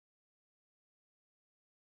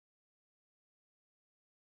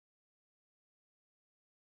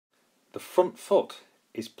The front foot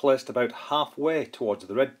is placed about halfway towards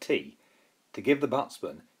the red tee to give the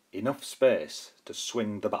batsman enough space to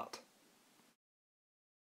swing the bat.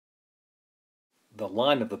 The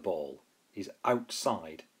line of the ball is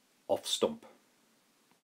outside off stump.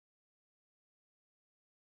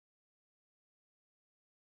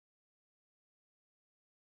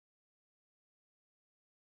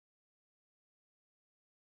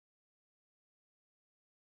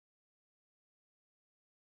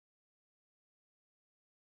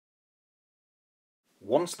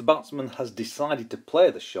 Once the batsman has decided to play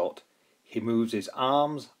the shot, he moves his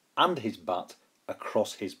arms and his bat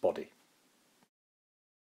across his body.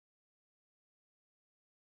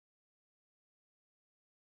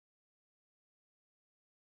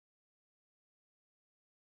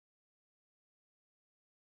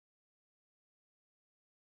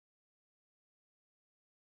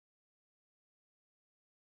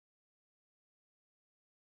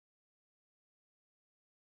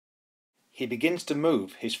 He begins to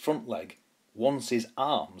move his front leg once his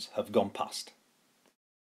arms have gone past.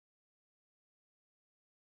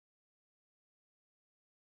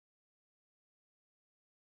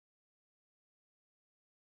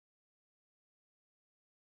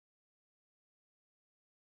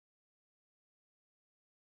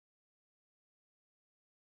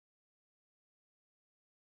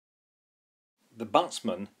 The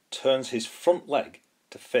batsman turns his front leg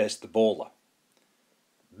to face the bowler.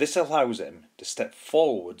 This allows him to step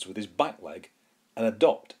forwards with his back leg and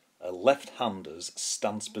adopt a left-hander's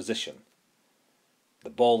stance position. The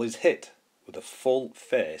ball is hit with the full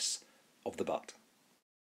face of the bat.